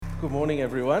Good morning,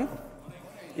 everyone.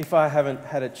 If I haven't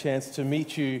had a chance to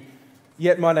meet you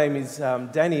yet, my name is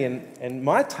Dani, and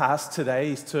my task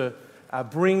today is to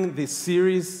bring this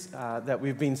series that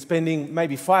we've been spending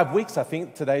maybe 5 weeks, I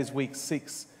think. Today's week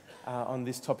 6 on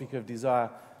this topic of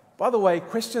desire. By the way,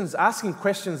 asking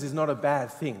questions is not a bad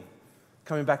thing.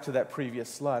 Coming back to that previous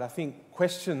slide, I think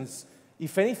questions,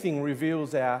 if anything,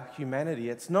 reveals our humanity.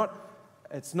 It's not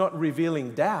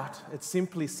revealing doubt. It's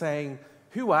simply saying,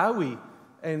 who are we?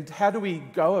 And how do we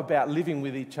go about living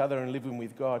with each other and living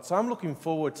with God? So I'm looking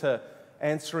forward to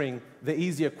answering the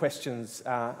easier questions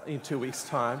in 2 weeks'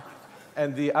 time.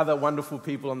 And the other wonderful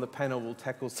people on the panel will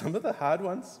tackle some of the hard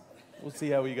ones. We'll see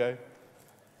how we go.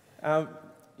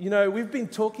 We've been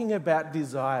talking about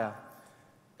desire.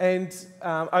 And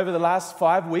over the last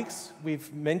 5 weeks,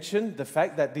 we've mentioned the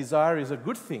fact that desire is a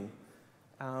good thing.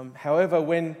 However,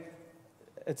 when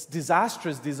it's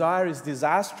disastrous, desire is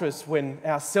disastrous when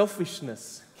our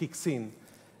selfishness kicks in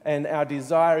and our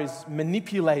desire is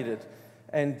manipulated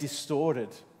and distorted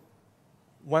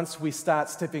once we start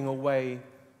stepping away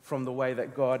from the way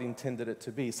that God intended it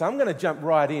to be. So I'm going to jump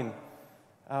right in.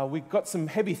 We've got some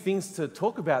heavy things to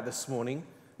talk about this morning.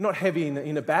 Not heavy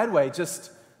in a bad way,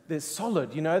 just they're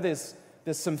solid. There's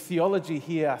some theology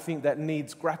here, I think, that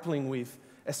needs grappling with,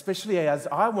 especially as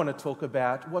I want to talk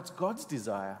about what's God's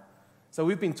desire. So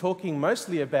we've been talking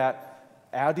mostly about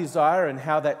our desire and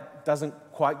how that doesn't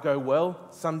quite go well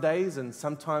some days, and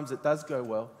sometimes it does go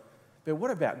well. But what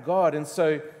about God? And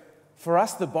so for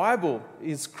us, the Bible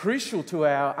is crucial to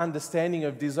our understanding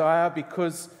of desire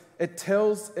because it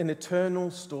tells an eternal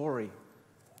story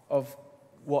of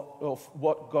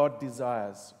what God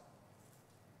desires.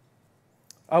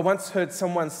 I once heard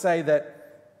someone say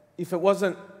that if it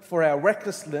wasn't for our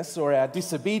recklessness or our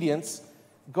disobedience,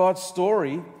 God's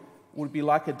story would be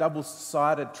like a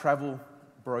double-sided travel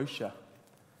brochure.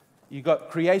 You got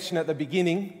creation at the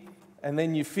beginning, and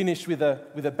then you finish with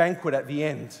a banquet at the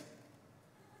end.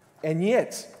 And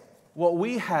yet, what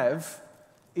we have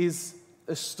is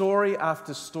a story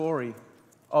after story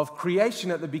of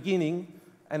creation at the beginning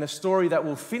and a story that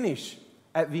will finish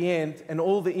at the end, and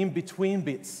all the in-between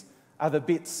bits are the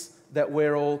bits that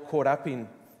we're all caught up in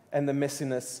and the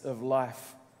messiness of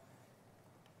life.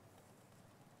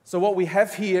 So what we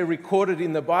have here recorded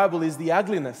in the Bible is the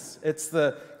ugliness. It's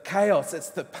the chaos.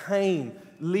 It's the pain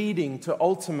leading to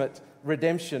ultimate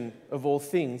redemption of all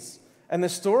things. And the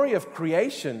story of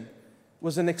creation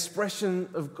was an expression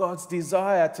of God's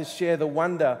desire to share the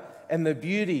wonder and the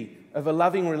beauty of a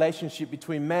loving relationship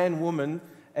between man, woman,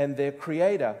 and their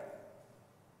Creator.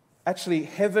 Actually,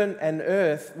 heaven and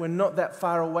earth were not that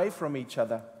far away from each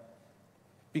other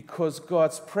because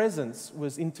God's presence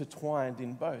was intertwined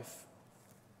in both.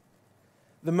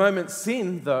 The moment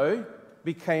sin, though,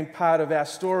 became part of our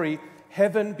story,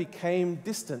 heaven became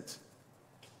distant.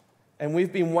 And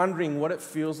we've been wondering what it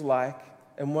feels like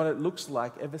and what it looks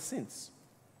like ever since.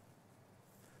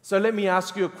 So let me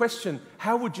ask you a question.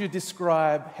 How would you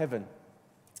describe heaven?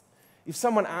 If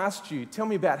someone asked you, tell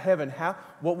me about heaven,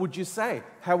 what would you say?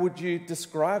 How would you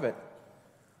describe it?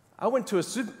 I went to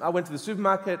the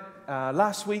supermarket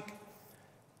last week,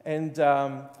 and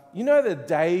the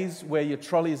days where your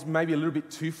trolley is maybe a little bit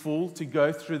too full to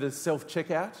go through the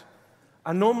self-checkout?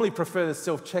 I normally prefer the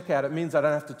self-checkout. It means I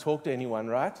don't have to talk to anyone,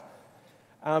 right?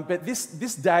 But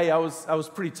this day I was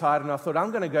pretty tired, and I thought I'm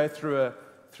going to go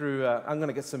I'm going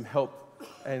to get some help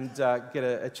and get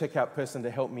a checkout person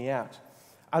to help me out.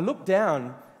 I looked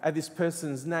down at this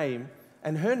person's name,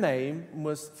 and her name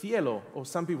was Cielo, or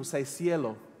some people say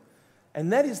Cielo.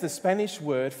 And that is the Spanish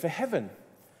word for heaven.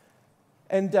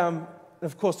 And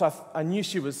of course, I knew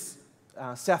she was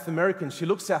South American. She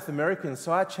looked South American,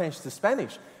 so I changed to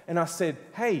Spanish. And I said,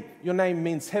 hey, your name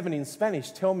means heaven in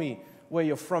Spanish. Tell me where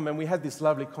you're from. And we had this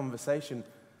lovely conversation.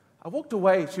 I walked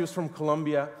away. She was from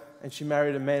Colombia, and she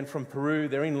married a man from Peru.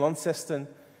 They're in Launceston,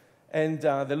 and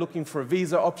they're looking for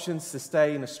visa options to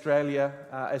stay in Australia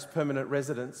as permanent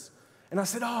residents. And I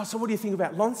said, so what do you think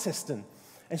about Launceston?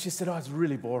 And she said, it's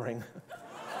really boring.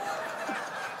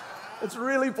 It's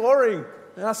really boring.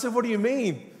 And I said, what do you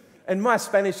mean? And my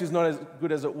Spanish is not as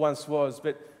good as it once was,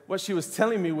 but what she was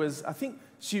telling me was, I think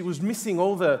she was missing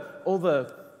all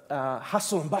the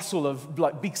hustle and bustle of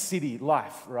like big city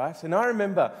life, right? And I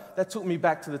remember that took me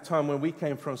back to the time when we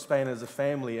came from Spain as a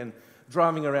family, and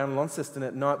driving around Launceston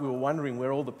at night, we were wondering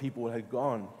where all the people had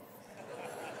gone.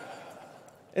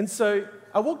 And so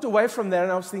I walked away from there,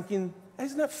 and I was thinking,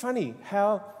 isn't that funny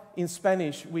how in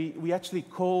Spanish we actually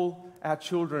call our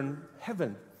children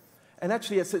heaven? And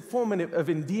actually, it's a form of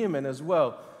endearment as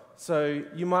well. So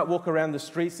you might walk around the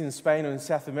streets in Spain or in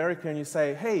South America and you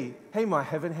say, hey, my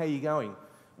heaven, how are you going?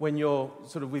 when you're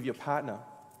sort of with your partner.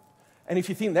 And if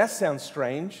you think that sounds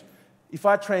strange, if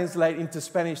I translate into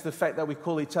Spanish the fact that we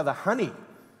call each other honey,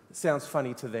 it sounds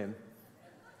funny to them.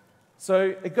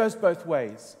 So it goes both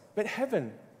ways. But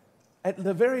heaven, at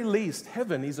the very least,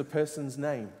 heaven is a person's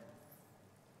name.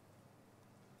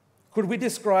 Could we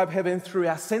describe heaven through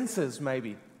our senses,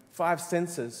 maybe? 5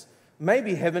 senses.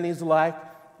 Maybe heaven is like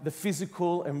the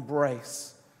physical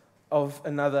embrace of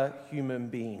another human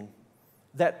being.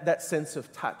 That sense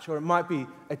of touch. Or it might be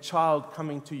a child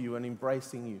coming to you and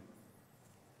embracing you.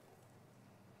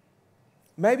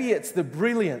 Maybe it's the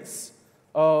brilliance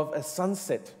of a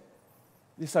sunset.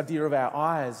 This idea of our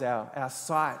eyes, our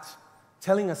sight,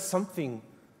 telling us something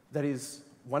that is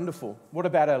wonderful. What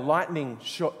about a lightning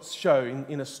show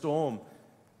in a storm?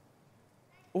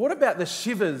 Or what about the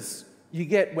shivers you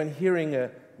get when hearing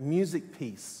a music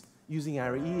piece using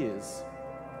our ears?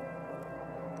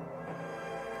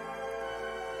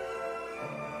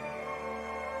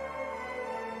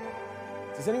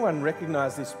 Does anyone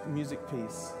recognize this music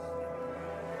piece?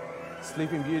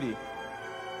 Sleeping Beauty.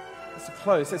 It's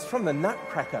close. It's from the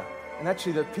Nutcracker. And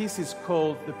actually the piece is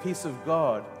called The Peace of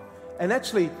God. And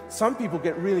actually some people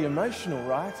get really emotional,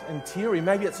 right? And teary.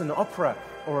 Maybe it's an opera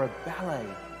or a ballet.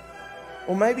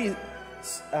 Or maybe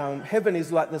heaven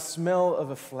is like the smell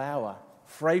of a flower,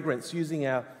 fragrance, using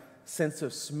our sense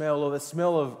of smell, or the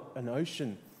smell of an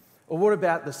ocean. Or what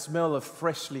about the smell of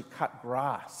freshly cut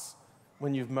grass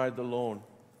when you've mowed the lawn?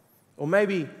 Or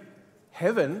maybe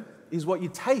heaven is what you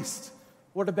taste.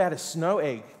 What about a snow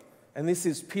egg? And this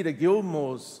is Peter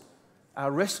Gilmore's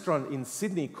restaurant in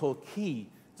Sydney called Key.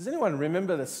 Does anyone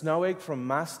remember the snow egg from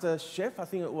Master Chef, I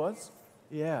think it was?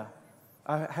 Yeah.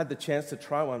 I had the chance to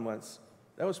try one once.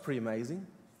 That was pretty amazing.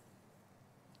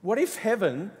 What if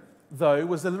heaven, though,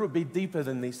 was a little bit deeper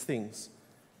than these things?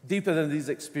 Deeper than these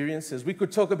experiences? We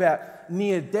could talk about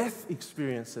near-death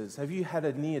experiences. Have you had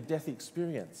a near-death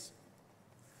experience?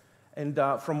 And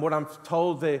from what I'm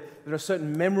told, there are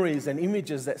certain memories and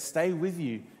images that stay with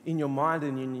you in your mind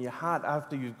and in your heart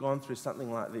after you've gone through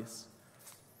something like this.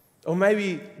 Or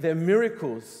maybe they're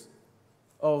miracles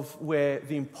of where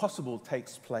the impossible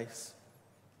takes place.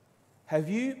 Have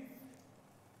you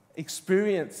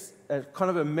experienced a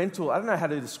kind of a mental, I don't know how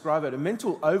to describe it, a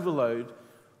mental overload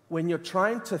when you're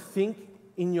trying to think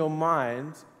in your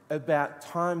mind about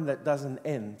time that doesn't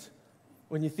end?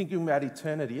 When you're thinking about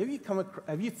eternity.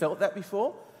 Have you felt that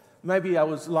before? Maybe I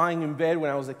was lying in bed when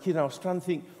I was a kid and I was trying to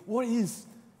think, what is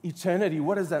eternity?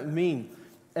 What does that mean?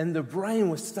 And the brain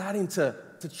was starting to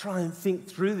try and think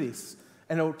through this,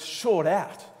 and it would short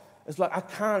out. It's like, I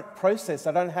can't process.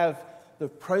 I don't have the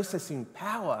processing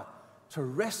power to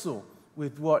wrestle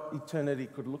with what eternity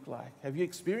could look like. Have you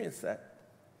experienced that?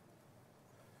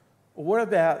 Or what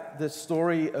about the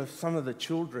story of some of the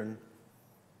children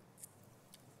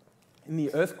in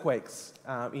the earthquakes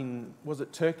was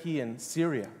it Turkey and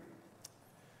Syria?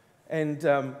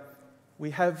 And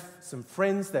we have some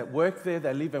friends that work there,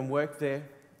 they live and work there,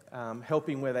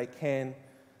 helping where they can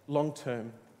long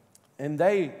term. And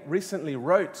they recently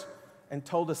wrote and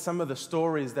told us some of the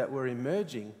stories that were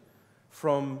emerging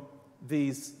from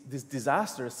this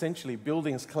disaster, essentially,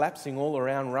 buildings collapsing all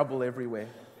around, rubble everywhere.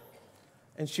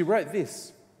 And she wrote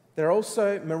this: there are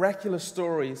also miraculous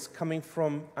stories coming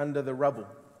from under the rubble.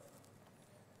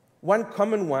 One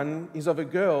common one is of a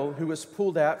girl who was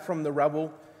pulled out from the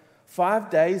rubble 5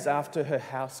 days after her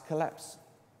house collapsed.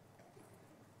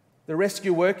 The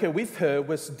rescue worker with her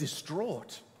was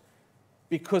distraught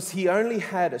because he only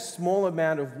had a small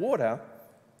amount of water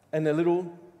and a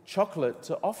little chocolate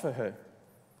to offer her.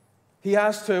 He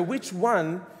asked her which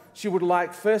one she would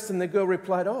like first, and the girl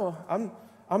replied, "Oh,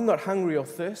 I'm not hungry or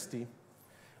thirsty.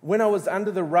 When I was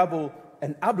under the rubble,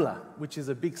 an abla, which is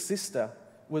a big sister,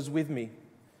 was with me.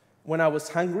 When I was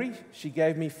hungry, she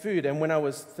gave me food, and when I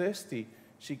was thirsty,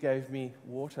 she gave me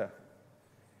water.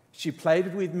 She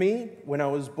played with me when I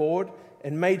was bored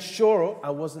and made sure I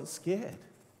wasn't scared.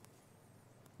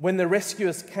 When the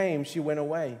rescuers came, she went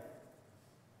away."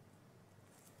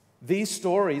 These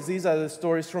are the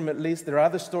stories from there are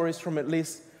other stories from at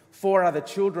least 4 other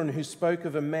children who spoke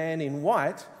of a man in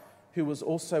white who was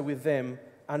also with them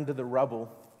under the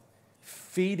rubble,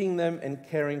 feeding them and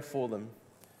caring for them.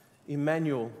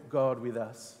 Emmanuel, God with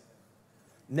us.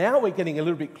 Now we're getting a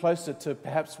little bit closer to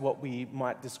perhaps what we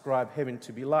might describe heaven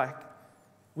to be like.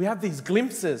 We have these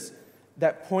glimpses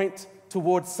that point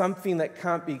towards something that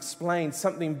can't be explained,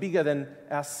 something bigger than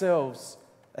ourselves,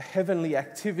 a heavenly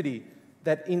activity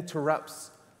that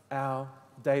interrupts our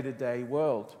day-to-day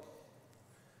world.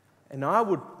 And I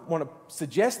would want to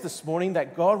suggest this morning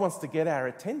that God wants to get our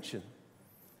attention.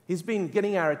 He's been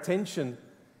getting our attention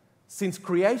since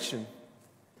creation.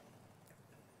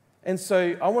 And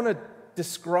so I want to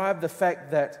describe the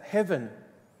fact that heaven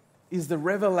is the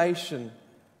revelation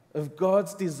of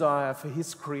God's desire for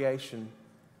his creation,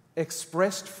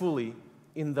 expressed fully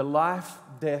in the life,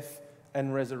 death,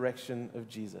 and resurrection of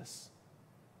Jesus.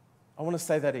 I want to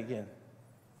say that again.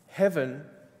 Heaven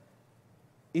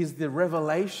is the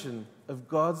revelation of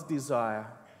God's desire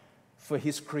for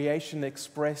his creation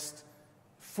expressed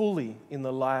fully in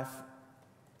the life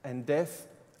and death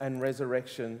and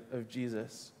resurrection of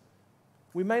Jesus.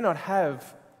 We may not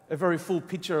have a very full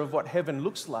picture of what heaven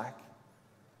looks like,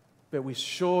 but we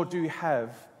sure do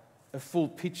have a full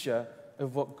picture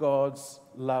of what God's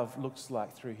love looks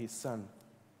like through his Son.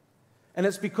 And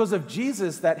it's because of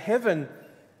Jesus that heaven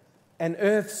and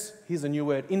earth's, here's a new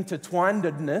word,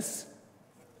 intertwinedness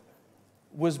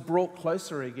was brought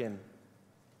closer again.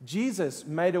 Jesus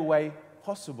made a way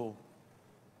possible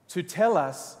to tell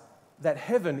us that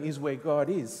heaven is where God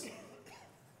is.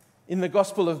 In the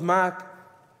Gospel of Mark,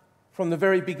 from the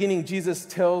very beginning, Jesus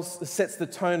sets the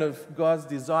tone of God's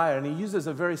desire, and he uses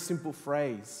a very simple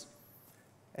phrase.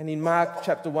 And in Mark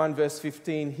chapter 1, verse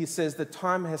 15, he says, "The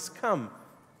time has come,"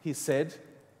 he said.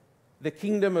 "The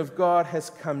kingdom of God has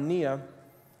come near.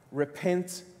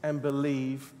 Repent and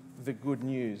believe the good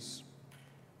news."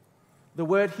 The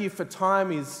word here for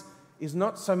time is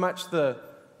not so much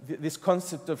this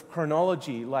concept of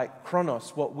chronology, like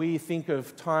chronos, what we think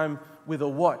of time with a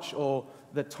watch, or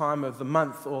the time of the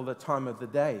month, or the time of the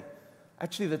day.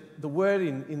 Actually, the word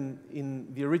in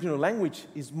the original language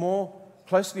is more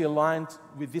closely aligned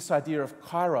with this idea of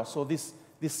kairos, or this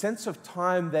sense of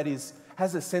time that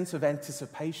has a sense of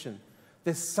anticipation.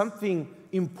 There's something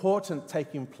important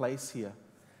taking place here.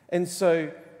 And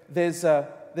so there's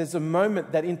a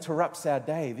moment that interrupts our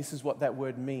day. This is what that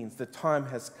word means. The time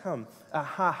has come. A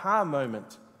ha-ha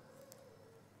moment.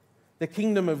 The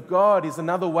kingdom of God is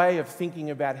another way of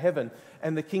thinking about heaven,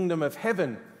 and the kingdom of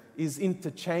heaven is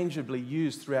interchangeably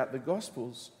used throughout the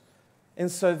Gospels.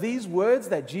 And so these words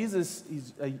that Jesus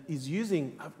is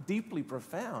using are deeply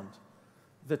profound.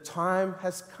 The time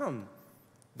has come.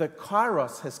 The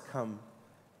kairos has come.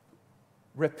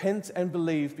 Repent and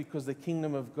believe because the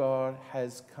kingdom of God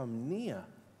has come near.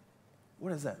 What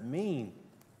does that mean?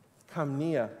 Come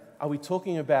near. Are we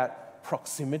talking about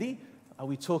proximity? Are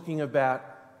we talking about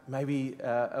maybe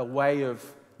a way of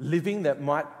living that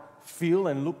might feel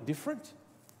and look different?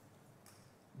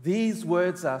 These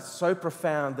words are so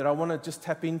profound that I want to just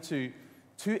tap into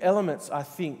two elements, I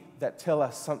think, that tell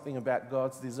us something about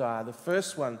God's desire. The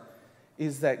first one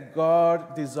is that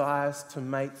God desires to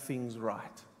make things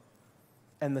right.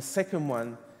 And the second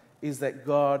one is that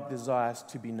God desires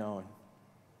to be known.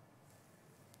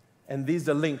 And these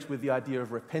are linked with the idea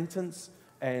of repentance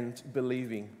and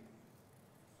believing.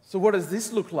 So what does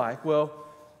this look like? Well,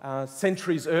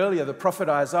 centuries earlier, the prophet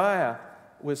Isaiah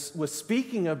was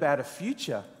speaking about a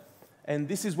future. And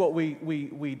this is what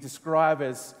we describe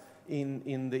as,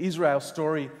 in the Israel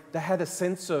story, they had a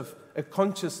sense of a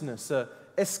consciousness, a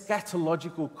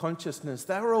eschatological consciousness.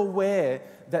 They were aware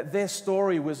that their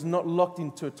story was not locked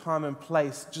into a time and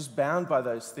place, just bound by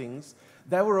those things.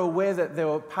 They were aware that they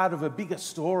were part of a bigger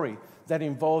story that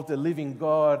involved a living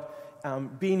God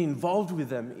being involved with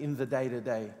them in the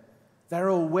day-to-day. They were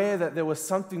aware that there was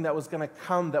something that was going to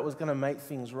come that was going to make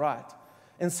things right.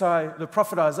 And so the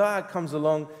prophet Isaiah comes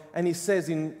along and he says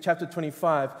in chapter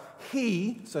 25,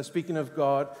 he, so speaking of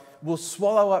God, will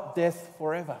swallow up death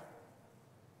forever.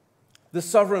 The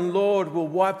sovereign Lord will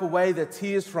wipe away the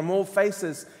tears from all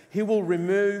faces. He will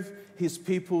remove his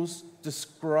people's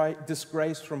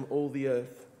disgrace from all the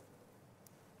earth.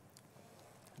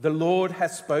 The Lord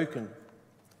has spoken.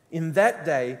 In that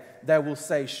day, they will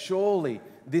say, surely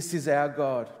this is our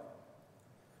God.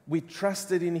 We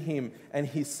trusted in him and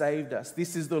he saved us.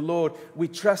 This is the Lord. We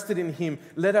trusted in him.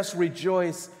 Let us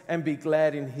rejoice and be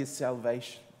glad in his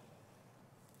salvation.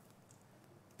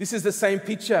 This is the same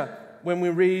picture when we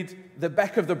read the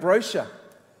back of the brochure.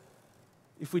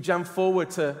 If we jump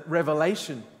forward to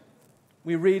Revelation,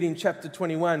 we read in chapter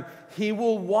 21, he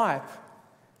will wipe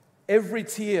every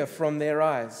tear from their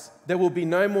eyes. There will be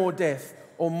no more death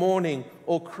or mourning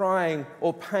or crying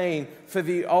or pain, for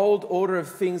the old order of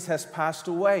things has passed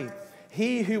away.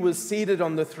 He who was seated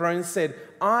on the throne said,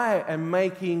 I am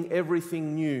making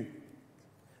everything new.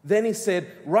 Then he said,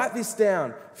 write this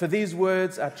down, for these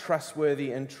words are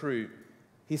trustworthy and true.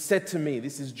 He said to me,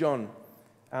 this is John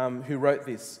who wrote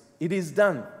this, it is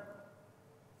done.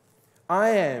 I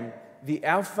am the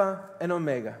Alpha and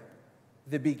Omega,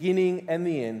 the beginning and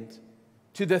the end.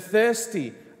 To the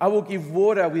thirsty, I will give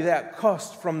water without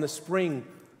cost from the spring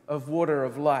of water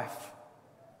of life.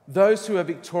 Those who are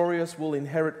victorious will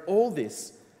inherit all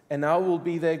this, and I will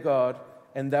be their God,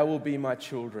 and they will be my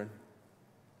children.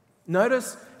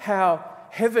 Notice how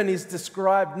heaven is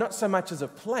described not so much as a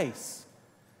place,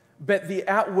 but the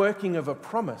outworking of a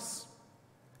promise.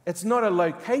 It's not a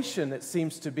location, it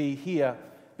seems to be here,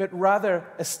 but rather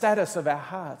a status of our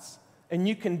hearts, a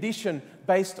new condition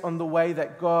based on the way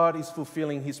that God is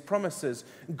fulfilling his promises.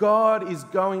 God is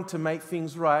going to make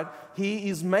things right. He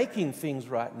is making things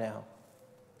right now.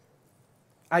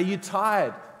 Are you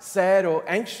tired, sad, or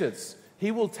anxious?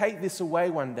 He will take this away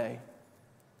one day.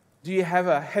 Do you have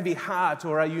a heavy heart,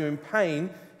 or are you in pain?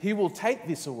 He will take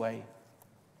this away.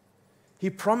 He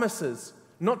promises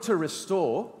not to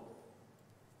restore.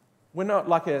 We're not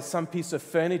like some piece of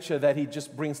furniture that he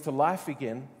just brings to life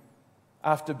again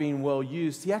after being well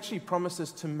used. He actually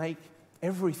promises to make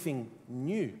everything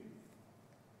new.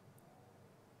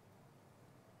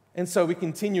 And so we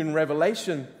continue in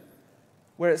Revelation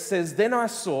where it says, "Then I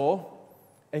saw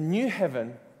a new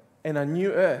heaven and a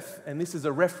new earth." And this is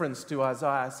a reference to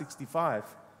Isaiah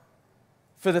 65.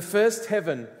 "For the first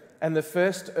heaven and the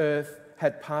first earth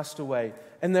had passed away,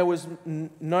 and there was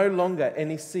no longer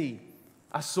any sea.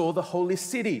 I saw the holy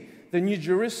city, the new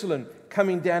Jerusalem,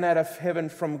 coming down out of heaven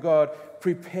from God,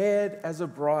 prepared as a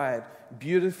bride,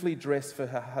 beautifully dressed for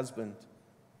her husband.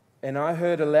 And I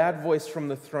heard a loud voice from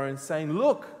the throne saying,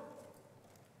 'Look,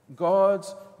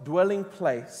 God's dwelling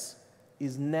place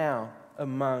is now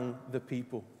among the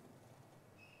people.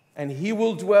 And he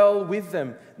will dwell with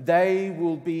them. They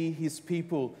will be his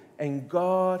people, and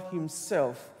God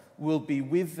himself will be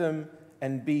with them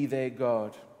and be their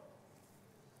God.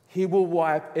 He will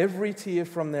wipe every tear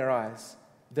from their eyes.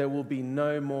 There will be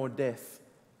no more death."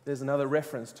 There's another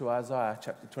reference to Isaiah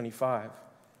chapter 25.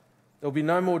 "There will be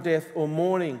no more death or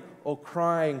mourning or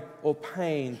crying or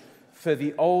pain, for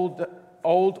the old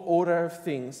order of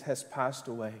things has passed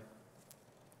away."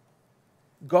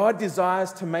 God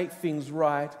desires to make things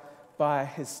right by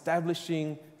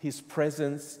establishing his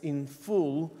presence in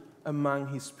full among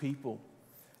his people.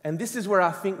 And this is where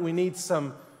I think we need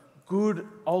some good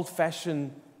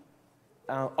old-fashioned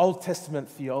Old Testament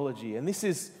theology. And this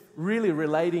is really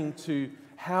relating to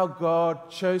how God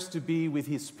chose to be with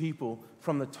his people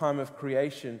from the time of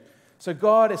creation. So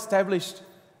God established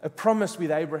a promise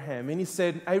with Abraham, and he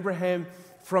said, "Abraham,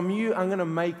 from you I'm going to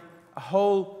make a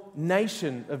whole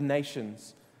nation of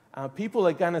nations. People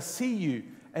are going to see you,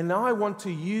 and I want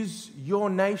to use your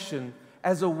nation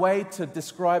as a way to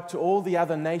describe to all the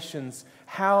other nations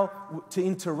how to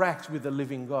interact with the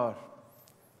living God."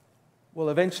 Well,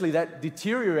 eventually that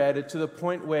deteriorated to the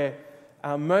point where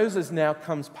Moses now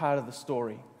comes part of the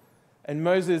story. And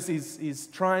Moses is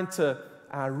trying to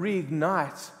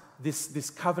reignite this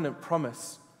covenant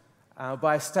promise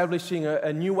by establishing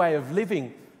a new way of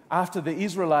living after the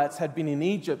Israelites had been in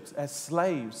Egypt as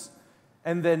slaves.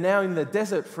 And they're now in the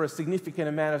desert for a significant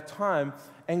amount of time.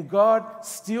 And God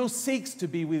still seeks to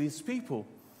be with his people.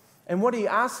 And what he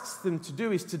asks them to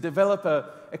do is to develop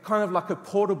a kind of like a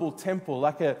portable temple,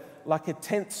 like a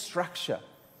tent structure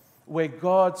where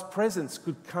God's presence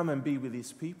could come and be with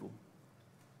his people.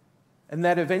 And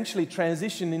that eventually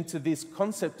transitioned into this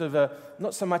concept of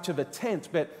not so much of a tent,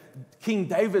 but King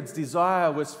David's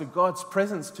desire was for God's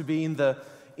presence to be in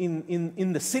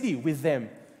the city with them.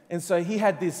 And so he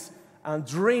had this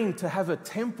dream to have a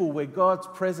temple where God's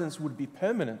presence would be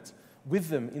permanent with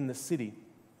them in the city.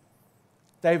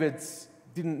 David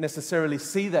didn't necessarily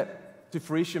see that to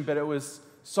fruition, but it was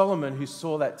Solomon who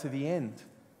saw that to the end.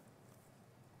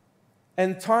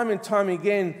 And time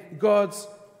again, God's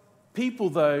people,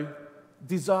 though,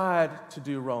 desired to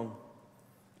do wrong.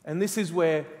 And this is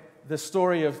where the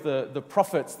story of the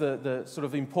prophets, the sort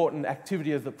of important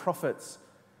activity of the prophets,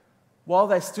 while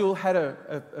they still had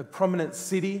a prominent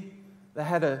city, they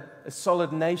had a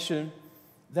solid nation,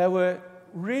 they were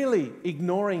really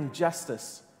ignoring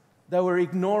justice. They were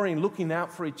ignoring looking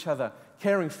out for each other,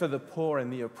 caring for the poor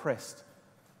and the oppressed.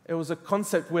 It was a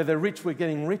concept where the rich were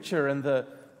getting richer and the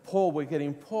poor were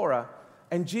getting poorer.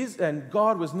 And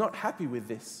God was not happy with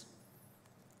this.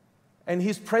 And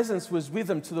his presence was with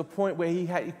them to the point where he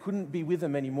couldn't be with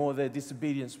them anymore. Their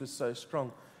disobedience was so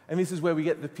strong. And this is where we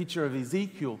get the picture of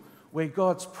Ezekiel, where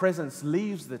God's presence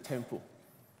leaves the temple.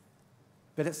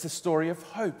 But it's a story of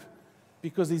hope,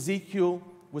 because Ezekiel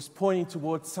was pointing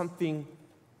towards something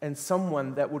and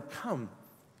someone that would come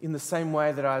in the same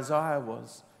way that Isaiah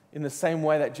was, in the same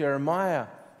way that Jeremiah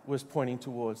was pointing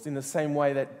towards, in the same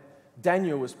way that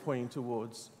Daniel was pointing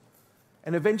towards.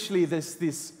 And eventually there's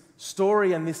this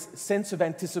story and this sense of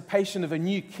anticipation of a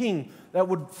new king that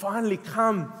would finally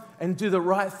come and do the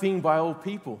right thing by all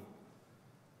people.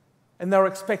 And they were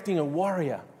expecting a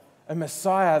warrior, a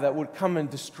Messiah that would come and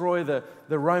destroy the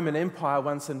Roman Empire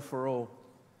once and for all.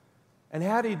 And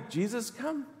how did Jesus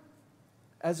come?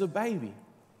 As a baby.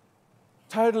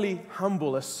 Totally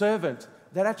humble, a servant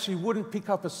that actually wouldn't pick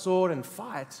up a sword and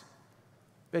fight,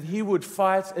 but he would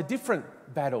fight a different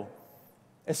battle,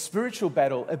 a spiritual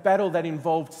battle, a battle that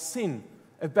involved sin,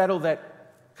 a battle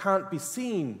that can't be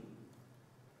seen.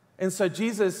 And so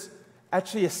Jesus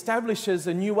actually establishes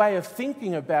a new way of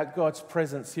thinking about God's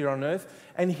presence here on earth,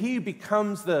 and he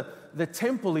becomes the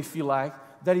temple, if you like,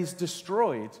 that is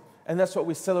destroyed. And that's what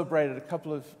we celebrated a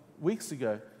couple of weeks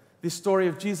ago. This story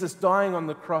of Jesus dying on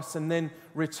the cross and then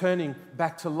returning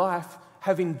back to life,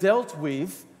 having dealt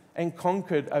with and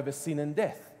conquered over sin and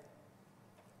death.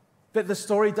 But the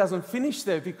story doesn't finish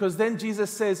there, because then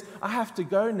Jesus says, I have to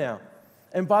go now.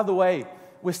 And by the way,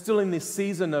 we're still in this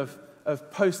season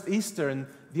of post-Easter, and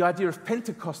the idea of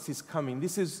Pentecost is coming.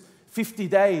 This is 50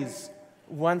 days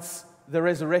once the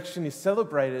resurrection is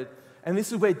celebrated. And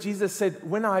this is where Jesus said,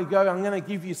 when I go, I'm going to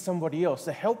give you somebody else,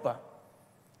 a helper.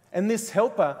 And this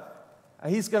helper,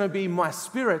 he's going to be my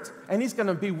Spirit, and he's going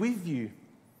to be with you.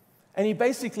 And he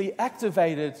basically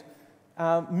activated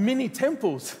mini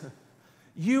temples.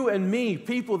 You and me,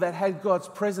 people that had God's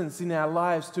presence in our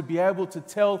lives, to be able to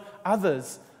tell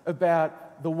others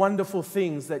about the wonderful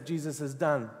things that Jesus has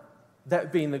done,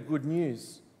 that being the good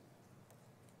news.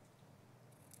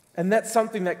 And that's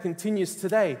something that continues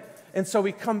today. And so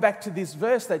we come back to this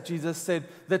verse that Jesus said,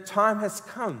 the time has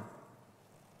come.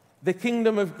 The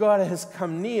kingdom of God has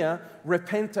come near.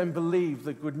 Repent and believe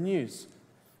the good news.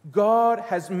 God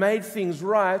has made things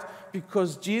right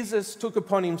because Jesus took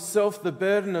upon himself the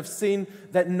burden of sin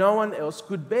that no one else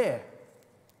could bear.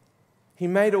 He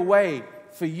made a way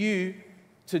for you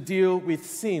to deal with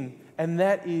sin, and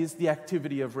that is the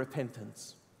activity of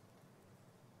repentance.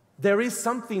 There is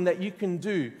something that you can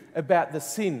do about the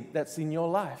sin that's in your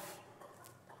life.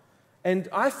 And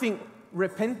I think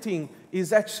repenting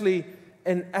is actually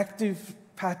an active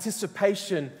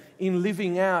participation in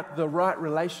living out the right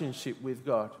relationship with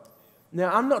God.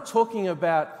 Now, I'm not talking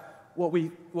about what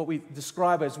we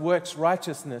describe as works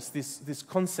righteousness, this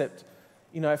concept,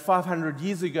 500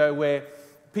 years ago, where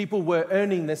people were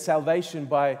earning their salvation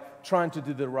by trying to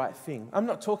do the right thing. I'm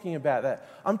not talking about that.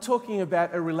 I'm talking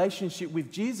about a relationship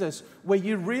with Jesus where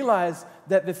you realize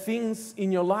that the things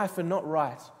in your life are not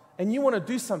right, and you want to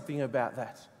do something about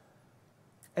that.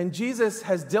 And Jesus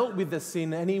has dealt with the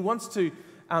sin, and he wants to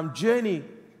journey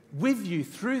with you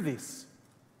through this.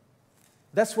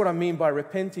 That's what I mean by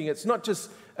repenting. It's not just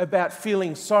about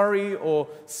feeling sorry or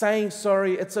saying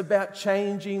sorry. It's about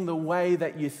changing the way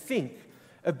that you think,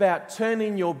 about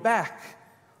turning your back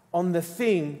on the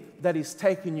thing that is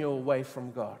taking you away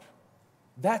from God.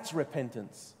 That's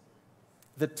repentance.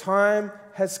 The time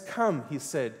has come, he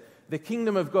said. The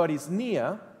kingdom of God is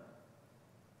near.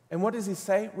 And what does he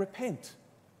say? Repent.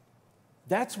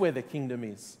 That's where the kingdom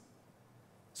is.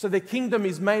 So the kingdom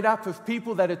is made up of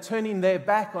people that are turning their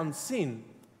back on sin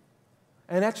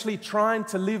and actually trying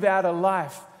to live out a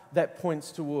life that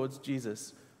points towards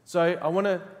Jesus. So I want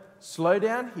to slow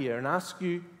down here and ask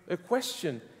you a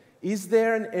question. Is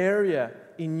there an area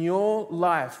in your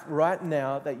life right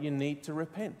now that you need to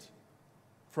repent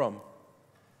from?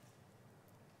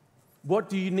 What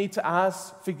do you need to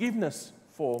ask forgiveness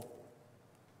for?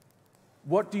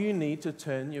 What do you need to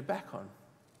turn your back on?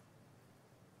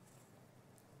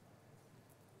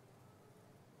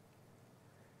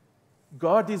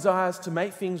 God desires to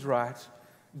make things right.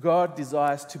 God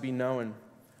desires to be known.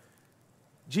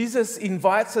 Jesus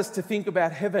invites us to think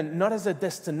about heaven not as a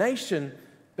destination,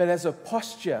 but as a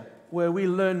posture where we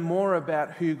learn more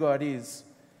about who God is,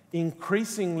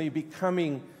 increasingly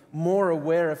becoming more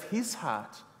aware of his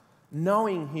heart,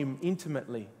 knowing him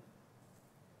intimately.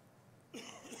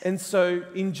 And so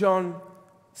in John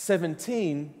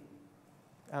 17,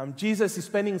 Jesus is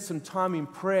spending some time in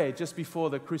prayer just before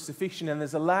the crucifixion, and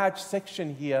there's a large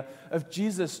section here of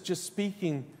Jesus just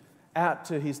speaking out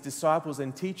to his disciples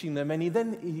and teaching them, and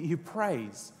he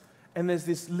prays. And there's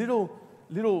this little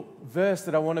verse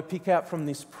that I want to pick out from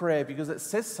this prayer because it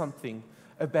says something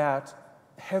about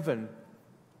heaven.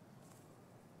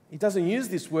 He doesn't use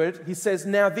this word. He says,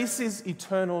 now this is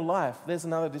eternal life. There's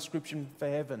another description for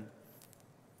heaven.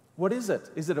 What is it?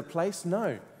 Is it a place?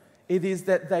 No. It is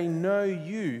that they know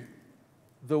you,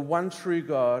 the one true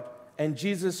God, and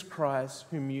Jesus Christ,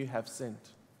 whom you have sent.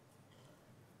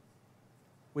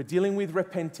 We're dealing with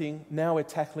repenting. Now we're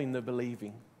tackling the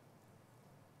believing.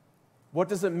 What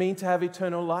does it mean to have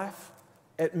eternal life?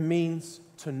 It means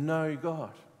to know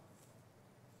God.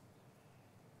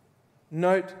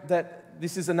 Note that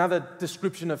this is another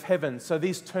description of heaven. So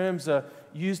these terms are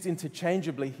used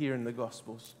interchangeably here in the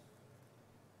Gospels.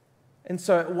 And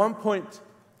so at one point,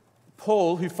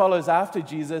 Paul, who follows after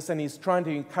Jesus and is trying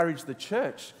to encourage the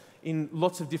church in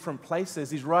lots of different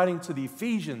places, is writing to the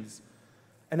Ephesians.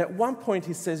 And at one point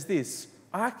he says this,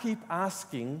 I keep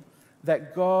asking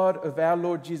that God of our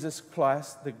Lord Jesus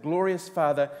Christ, the glorious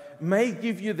Father, may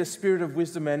give you the spirit of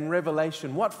wisdom and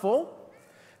revelation. What for?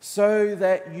 So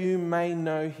that you may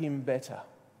know him better.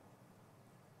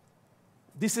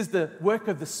 This is the work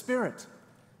of the Spirit.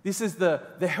 This is the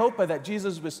helper that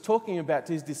Jesus was talking about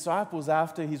to his disciples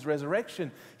after his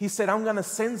resurrection. He said, I'm going to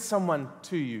send someone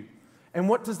to you. And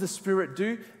what does the Spirit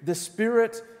do? The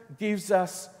Spirit gives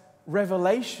us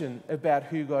revelation about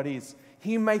who God is.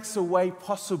 He makes a way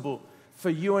possible for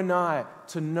you and I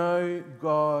to know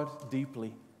God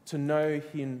deeply, to know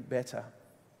him better.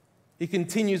 He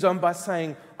continues on by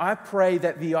saying, I pray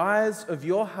that the eyes of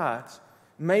your heart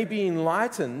may be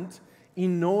enlightened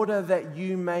in order that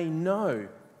you may know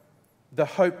the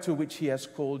hope to which he has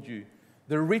called you,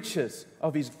 the riches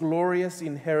of his glorious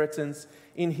inheritance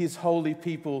in his holy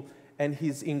people, and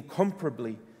his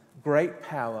incomparably great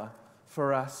power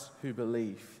for us who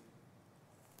believe.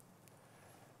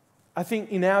 I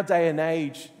think in our day and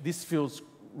age, this feels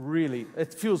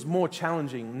more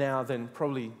challenging now than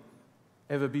probably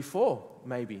ever before,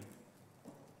 maybe.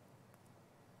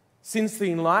 Since the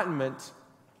Enlightenment,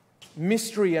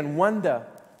 mystery and wonder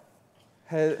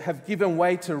have given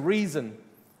way to reason.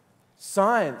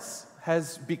 Science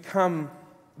has become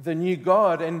the new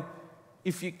God, and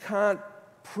if you can't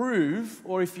prove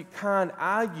or if you can't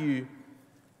argue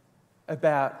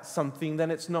about something, then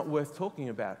it's not worth talking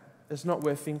about. It's not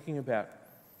worth thinking about.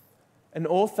 An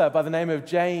author by the name of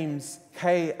James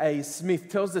K.A. Smith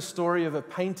tells the story of a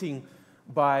painting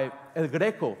by El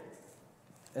Greco.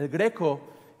 El Greco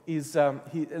he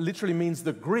literally means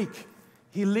the Greek.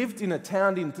 He lived in a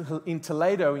town in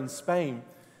Toledo in Spain,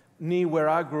 near where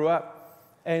I grew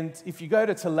up. And if you go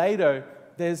to Toledo,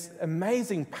 there's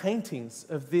amazing paintings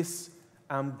of this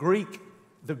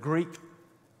the Greek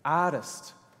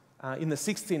artist. In the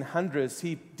 1600s,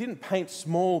 he didn't paint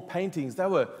small paintings. They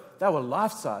were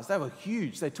life-size. They were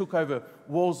huge. They took over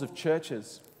walls of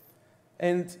churches.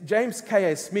 And James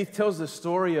K.A. Smith tells the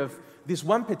story of this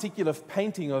one particular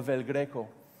painting of El Greco.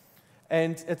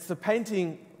 And it's the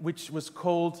painting which was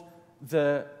called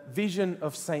The Vision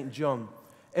of St. John.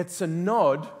 It's a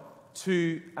nod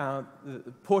to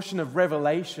the portion of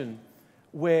Revelation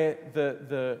where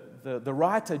the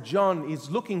writer, John, is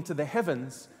looking to the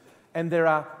heavens, and there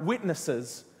are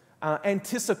witnesses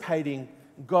anticipating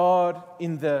God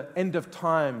in the end of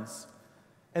times.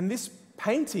 And this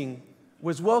painting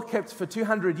was well kept for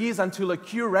 200 years until a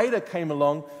curator came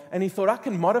along and he thought, I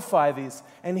can modify this.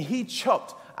 And he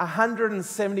chopped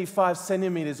 175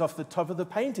 centimeters off the top of the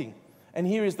painting. And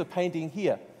here is the painting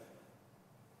here.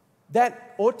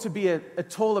 That ought to be a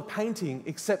taller painting,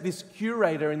 except this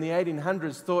curator in the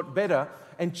 1800s thought better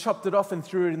and chopped it off and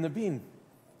threw it in the bin.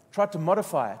 Tried to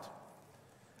modify it.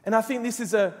 And I think this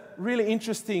is a really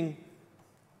interesting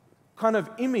kind of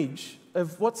image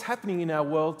of what's happening in our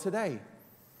world today.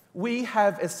 We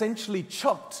have essentially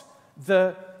chopped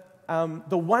the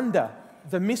wonder,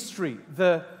 the mystery,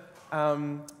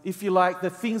 if you like, the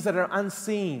things that are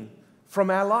unseen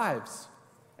from our lives.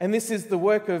 And this is the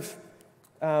work of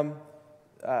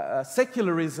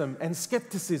secularism and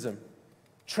skepticism.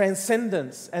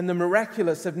 Transcendence and the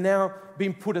miraculous have now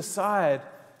been put aside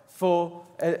for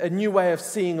a new way of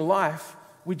seeing life,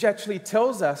 which actually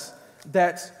tells us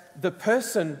that the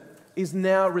person is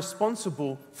now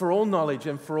responsible for all knowledge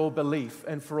and for all belief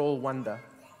and for all wonder.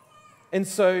 And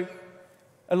so,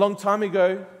 a long time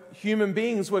ago, human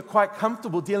beings were quite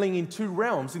comfortable dealing in two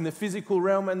realms, in the physical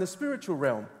realm and the spiritual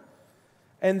realm.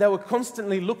 And they were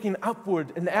constantly looking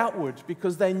upward and outward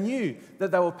because they knew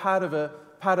that they were part of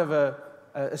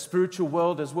a spiritual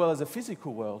world as well as a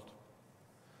physical world.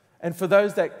 And for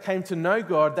those that came to know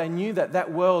God, they knew that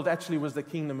that world actually was the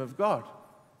kingdom of God.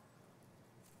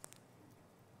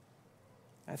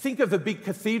 Think of the big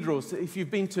cathedrals. If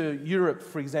you've been to Europe,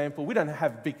 for example, we don't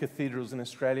have big cathedrals in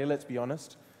Australia, let's be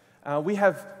honest. We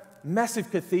have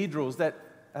massive cathedrals that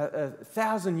are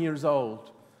 1,000 years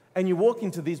old. And you walk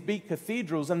into these big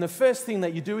cathedrals, and the first thing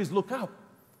that you do is look up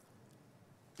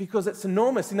because it's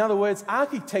enormous. In other words,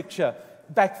 architecture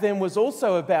back then was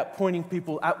also about pointing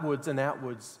people upwards and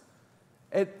outwards.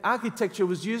 Architecture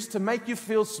was used to make you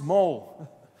feel small,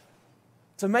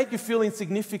 to make you feel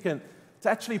insignificant, to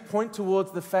actually point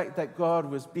towards the fact that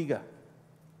God was bigger.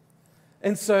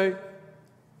 And so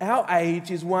our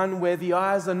age is one where the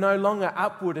eyes are no longer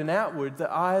upward and outward. The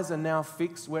eyes are now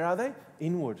fixed, where are they?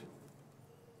 Inward.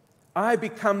 I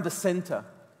become the center,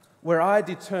 where I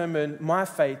determine my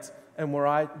fate and where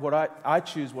I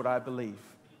choose what I believe.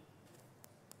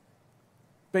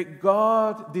 But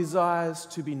God desires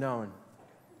to be known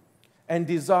and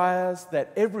desires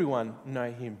that everyone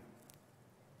know him.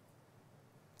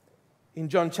 In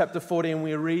John chapter 14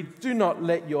 we read, "Do not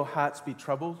let your hearts be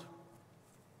troubled.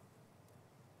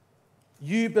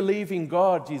 You believe in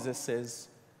God," Jesus says,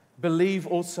 "believe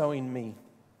also in me.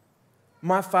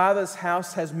 My Father's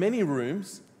house has many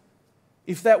rooms.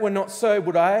 If that were not so,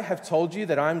 would I have told you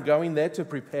that I'm going there to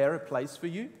prepare a place for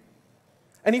you?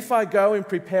 And if I go and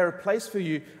prepare a place for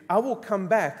you, I will come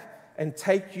back and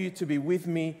take you to be with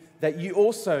me, that you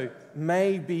also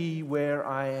may be where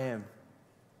I am.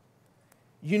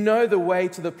 You know the way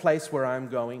to the place where I'm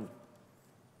going."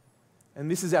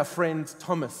 And this is our friend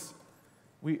Thomas.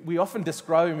 We often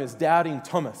describe him as Doubting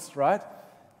Thomas, right?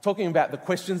 Talking about the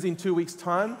questions in 2 weeks'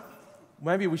 time.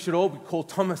 Maybe we should all be called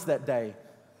Thomas that day.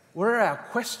 What are our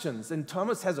questions? And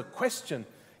Thomas has a question.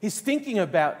 He's thinking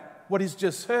about what he's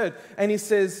just heard. And he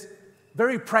says,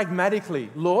 very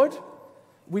pragmatically, "Lord,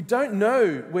 we don't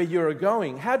know where you're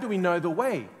going. How do we know the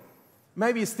way?"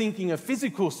 Maybe he's thinking of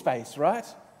physical space, right?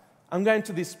 I'm going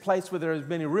to this place where there are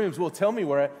many rooms. Well, tell me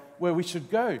where we should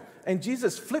go. And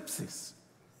Jesus flips this.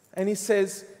 And he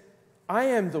says, "I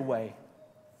am the way.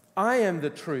 I am the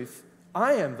truth.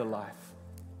 I am the life.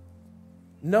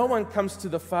 No one comes to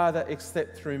the Father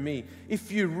except through me.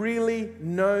 If you really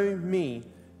know me,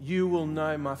 you will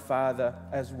know my Father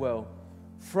as well.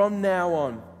 From now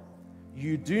on,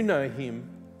 you do know him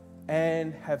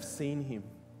and have seen him."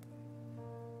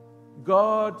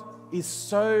 God was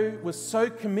so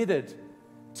committed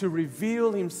to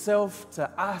reveal himself to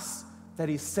us that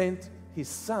he sent his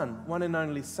Son, one and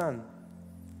only Son.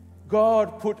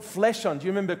 God put flesh on. Do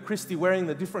you remember Christy wearing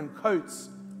the different coats?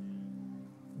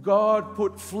 God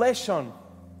put flesh on,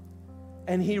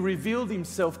 and he revealed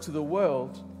himself to the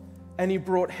world, and he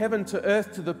brought heaven to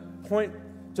earth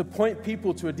to point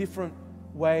people to a different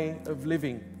way of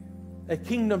living, a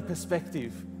kingdom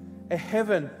perspective, a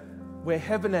heaven where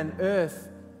heaven and earth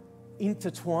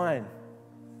intertwine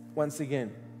once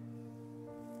again.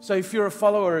 So if you're a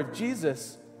follower of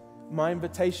Jesus, my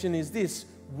invitation is this: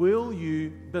 will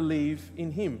you believe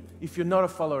in him? If you're not a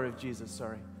follower of Jesus,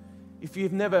 if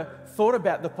you've never thought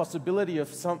about the possibility of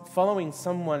following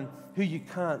someone who you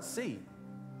can't see,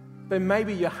 but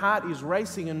maybe your heart is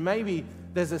racing and maybe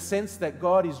there's a sense that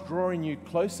God is drawing you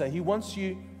closer. He wants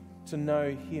you to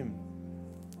know him.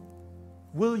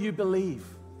 Will you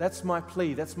believe? That's my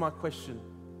plea. That's my question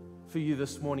for you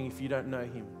this morning if you don't know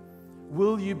him.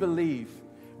 Will you believe?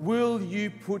 Will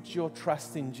you put your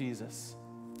trust in Jesus?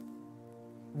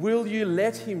 Will you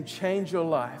let him change your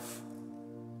life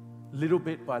little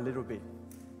bit by little bit?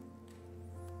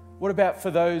 What about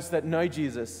for those that know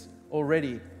Jesus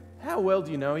already? How well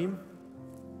do you know him?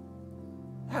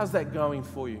 How's that going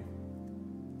for you?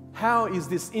 How is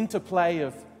this interplay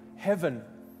of heaven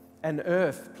and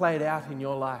earth played out in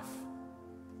your life?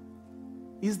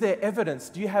 Is there evidence?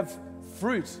 Do you have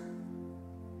fruit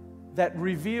that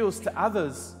reveals to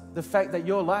others the fact that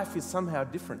your life is somehow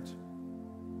different?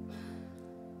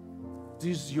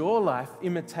 Does your life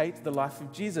imitate the life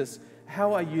of Jesus?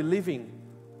 How are you living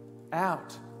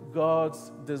out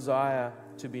God's desire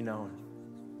to be known?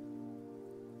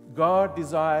 God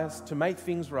desires to make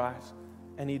things right,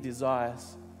 and he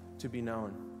desires to be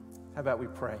known. How about we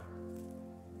pray?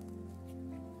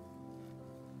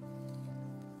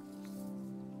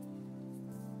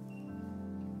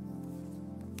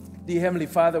 Dear Heavenly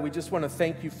Father, we just want to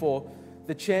thank you for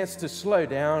the chance to slow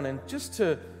down and just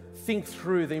to think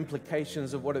through the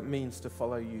implications of what it means to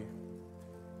follow you.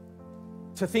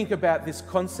 To think about this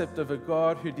concept of a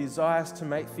God who desires to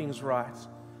make things right.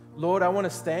 Lord, I want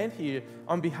to stand here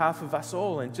on behalf of us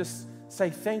all and just say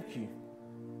thank you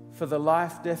for the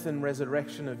life, death, and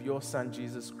resurrection of your Son,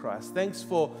 Jesus Christ. Thanks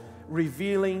for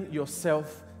revealing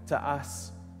yourself to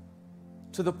us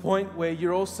to the point where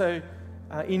you're also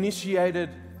initiated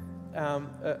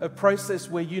a process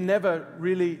where you never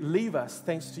really leave us,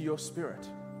 thanks to your Spirit.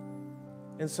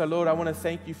 And so, Lord, I want to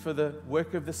thank you for the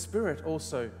work of the Spirit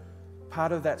also,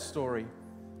 part of that story,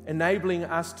 enabling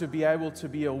us to be able to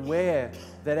be aware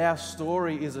that our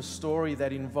story is a story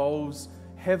that involves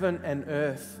heaven and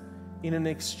earth in an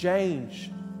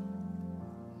exchange.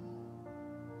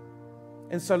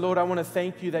 And so, Lord, I want to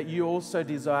thank you that you also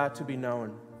desire to be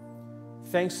known.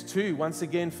 Thanks too, once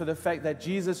again, for the fact that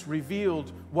Jesus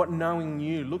revealed what knowing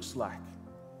you looks like.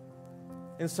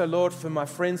 And so, Lord, for my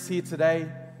friends here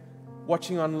today,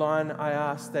 watching online, I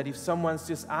ask that if someone's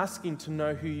just asking to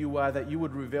know who you are, that you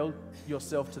would reveal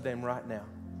yourself to them right now.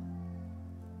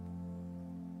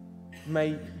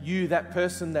 May you, that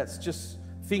person that's just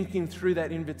thinking through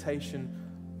that invitation,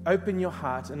 open your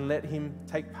heart and let him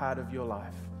take part of your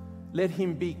life. Let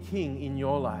him be king in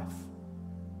your life.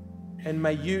 And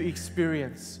may you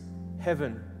experience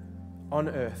heaven on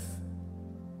earth.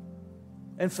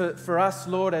 And for us,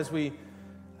 Lord, as we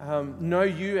know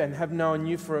you and have known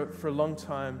you for a long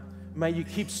time, may you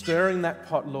keep stirring that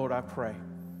pot, Lord, I pray.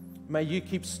 May you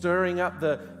keep stirring up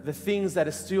the things that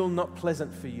are still not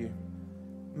pleasant for you.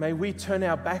 May we turn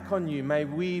our back on you. May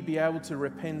we be able to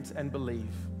repent and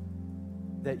believe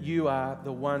that you are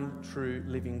the one true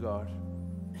living God.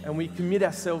 And we commit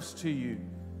ourselves to you.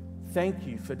 Thank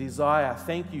you for desire.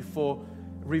 Thank you for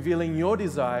revealing your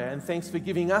desire. And thanks for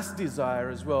giving us desire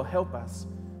as well. Help us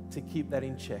to keep that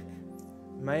in check.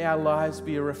 May our lives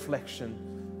be a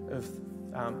reflection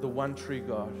of the one true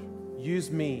God. Use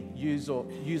me, use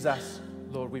us,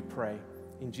 Lord, we pray.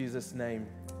 In Jesus' name,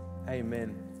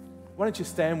 amen. Why don't you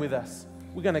stand with us?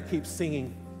 We're going to keep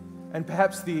singing. And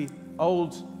perhaps the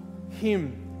old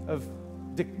hymn of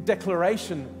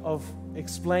declaration of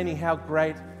explaining how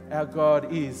great our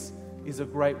God is a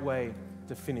great way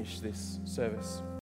to finish this service.